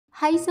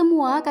Hai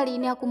semua, kali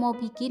ini aku mau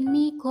bikin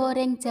mie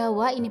goreng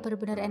Jawa. Ini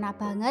benar-benar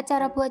enak banget,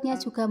 cara buatnya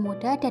juga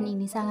mudah dan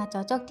ini sangat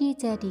cocok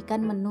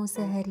dijadikan menu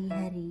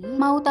sehari-hari.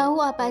 Mau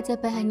tahu apa aja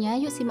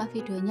bahannya? Yuk simak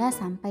videonya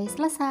sampai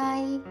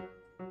selesai.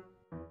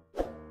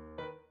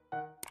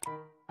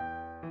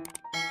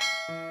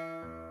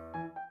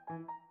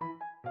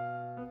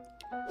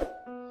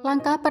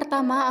 Langkah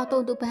pertama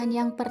atau untuk bahan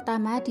yang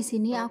pertama, di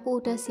sini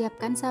aku udah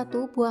siapkan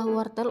satu buah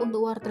wortel.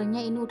 Untuk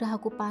wortelnya ini udah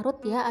aku parut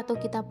ya, atau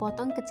kita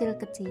potong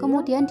kecil-kecil.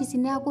 Kemudian di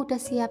sini aku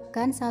udah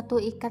siapkan satu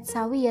ikat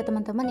sawi ya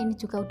teman-teman, ini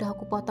juga udah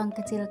aku potong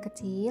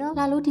kecil-kecil.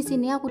 Lalu di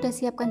sini aku udah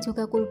siapkan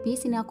juga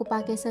kubis, ini aku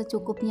pakai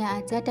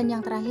secukupnya aja. Dan yang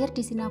terakhir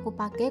di sini aku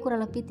pakai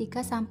kurang lebih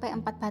 3 sampai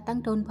 4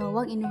 batang daun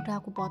bawang, ini udah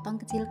aku potong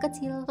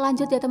kecil-kecil.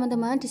 Lanjut ya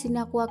teman-teman, di sini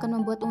aku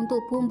akan membuat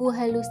untuk bumbu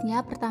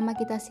halusnya. Pertama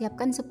kita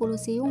siapkan 10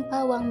 siung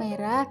bawang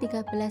merah,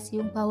 13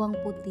 siung bawang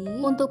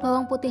putih. Untuk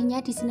bawang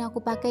putihnya di sini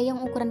aku pakai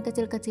yang ukuran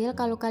kecil-kecil.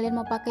 Kalau kalian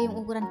mau pakai yang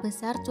ukuran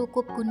besar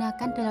cukup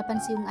gunakan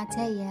 8 siung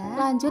aja ya.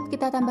 Lanjut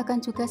kita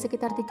tambahkan juga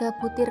sekitar 3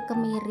 butir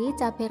kemiri.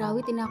 Cabai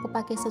rawit ini aku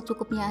pakai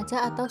secukupnya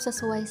aja atau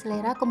sesuai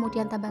selera.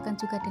 Kemudian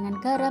tambahkan juga dengan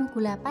garam,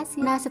 gula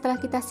pasir. Nah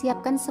setelah kita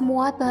siapkan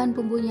semua bahan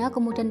bumbunya,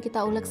 kemudian kita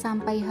ulek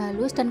sampai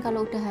halus. Dan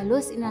kalau udah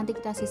halus ini nanti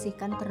kita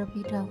sisihkan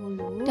terlebih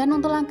dahulu. Dan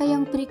untuk langkah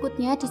yang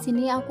berikutnya di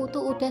sini aku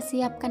tuh udah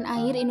siapkan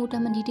air. Ini udah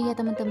mendidih ya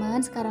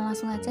teman-teman. Sekarang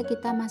langsung aja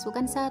kita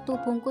masukkan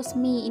satu bungkus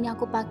mie. Ini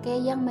aku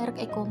pakai yang merek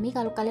ekomie.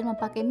 Kalau kalian mau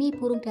pakai mie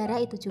burung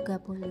dara itu juga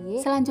boleh.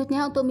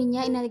 Selanjutnya untuk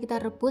minyak ini nanti kita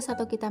rebus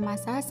atau kita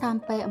masak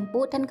sampai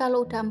empuk. Dan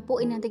kalau udah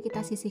empuk ini nanti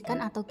kita sisihkan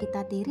atau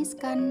kita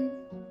tiriskan.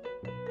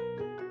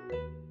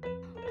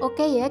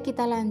 Oke ya,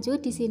 kita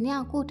lanjut. Di sini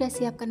aku udah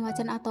siapkan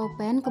wajan atau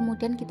pan,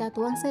 kemudian kita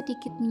tuang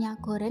sedikit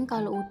minyak goreng.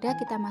 Kalau udah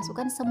kita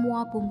masukkan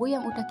semua bumbu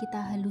yang udah kita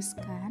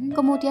haluskan.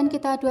 Kemudian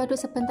kita aduk-aduk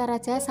sebentar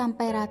aja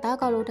sampai rata.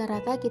 Kalau udah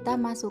rata kita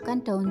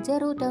masukkan daun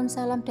jeruk, daun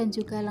salam dan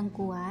juga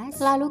lengkuas.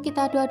 Lalu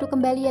kita aduk-aduk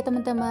kembali ya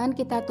teman-teman.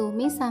 Kita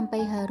tumis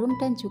sampai harum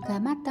dan juga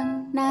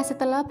matang. Nah,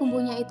 setelah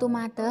bumbunya itu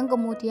matang,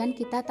 kemudian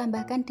kita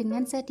tambahkan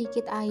dengan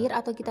sedikit air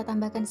atau kita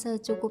tambahkan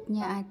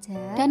secukupnya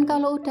aja. Dan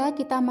kalau udah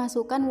kita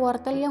masukkan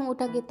wortel yang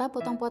udah kita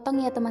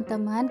potong ya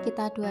teman-teman,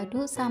 kita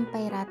aduk-aduk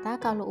sampai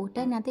rata. Kalau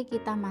udah nanti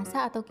kita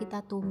masak atau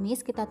kita tumis,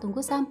 kita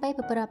tunggu sampai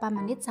beberapa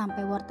menit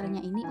sampai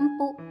wortelnya ini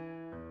empuk.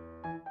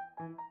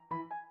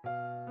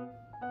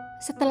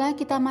 Setelah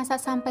kita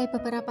masak sampai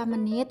beberapa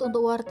menit,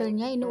 untuk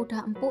wortelnya ini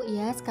udah empuk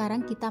ya.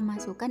 Sekarang kita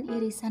masukkan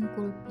irisan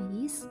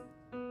kubis.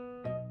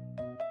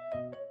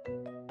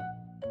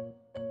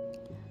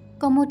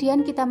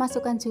 Kemudian kita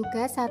masukkan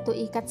juga satu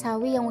ikat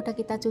sawi yang udah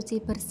kita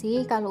cuci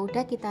bersih. Kalau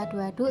udah kita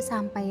aduk-aduk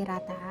sampai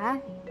rata.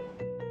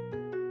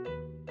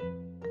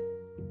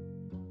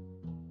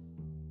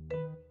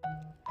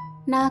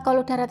 Nah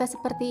kalau udah rata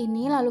seperti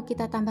ini lalu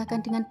kita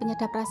tambahkan dengan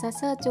penyedap rasa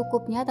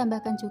secukupnya,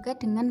 tambahkan juga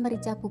dengan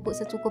merica bubuk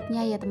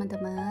secukupnya ya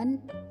teman-teman.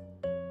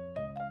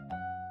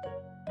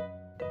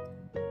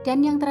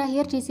 Dan yang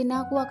terakhir di sini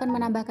aku akan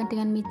menambahkan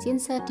dengan micin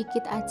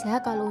sedikit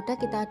aja. Kalau udah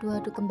kita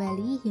aduk-aduk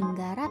kembali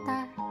hingga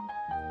rata.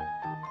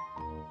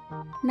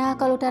 Nah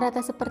kalau udah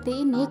rata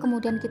seperti ini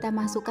kemudian kita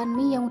masukkan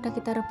mie yang udah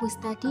kita rebus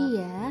tadi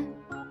ya.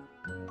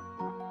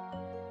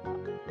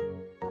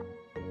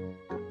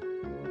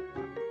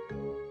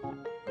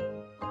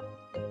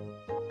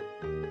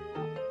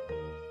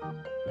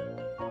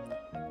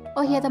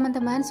 Oh ya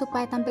teman-teman,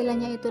 supaya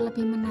tampilannya itu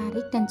lebih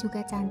menarik dan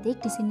juga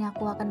cantik, di sini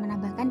aku akan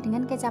menambahkan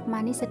dengan kecap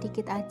manis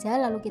sedikit aja,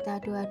 lalu kita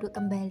aduk-aduk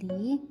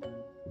kembali.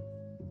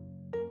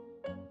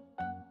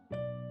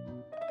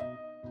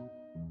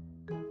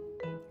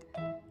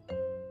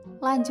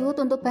 Lanjut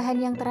untuk bahan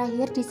yang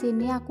terakhir di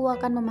sini aku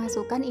akan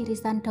memasukkan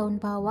irisan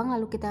daun bawang,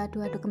 lalu kita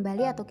aduk-aduk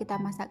kembali atau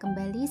kita masak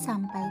kembali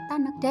sampai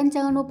tanek. Dan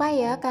jangan lupa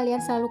ya, kalian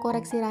selalu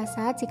koreksi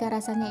rasa. Jika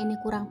rasanya ini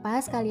kurang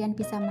pas, kalian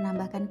bisa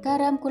menambahkan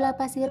garam, gula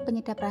pasir,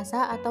 penyedap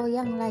rasa atau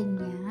yang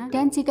lainnya.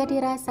 Dan jika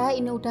dirasa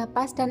ini udah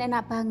pas dan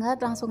enak banget,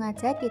 langsung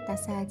aja kita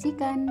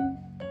sajikan.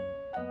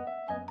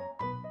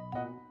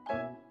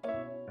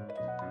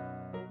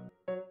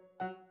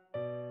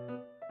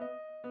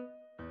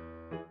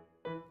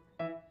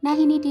 Nah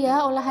ini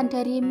dia olahan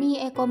dari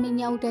mie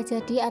ekominya udah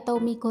jadi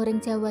atau mie goreng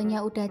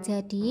jawanya udah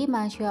jadi.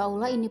 Masya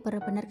Allah ini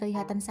benar-benar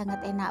kelihatan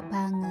sangat enak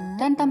banget.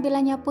 Dan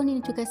tampilannya pun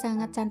ini juga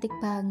sangat cantik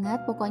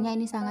banget. Pokoknya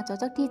ini sangat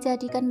cocok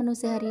dijadikan menu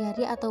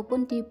sehari-hari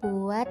ataupun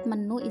dibuat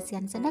menu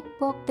isian snack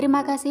box.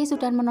 Terima kasih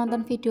sudah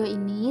menonton video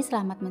ini.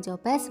 Selamat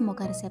mencoba,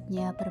 semoga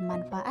resepnya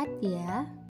bermanfaat ya.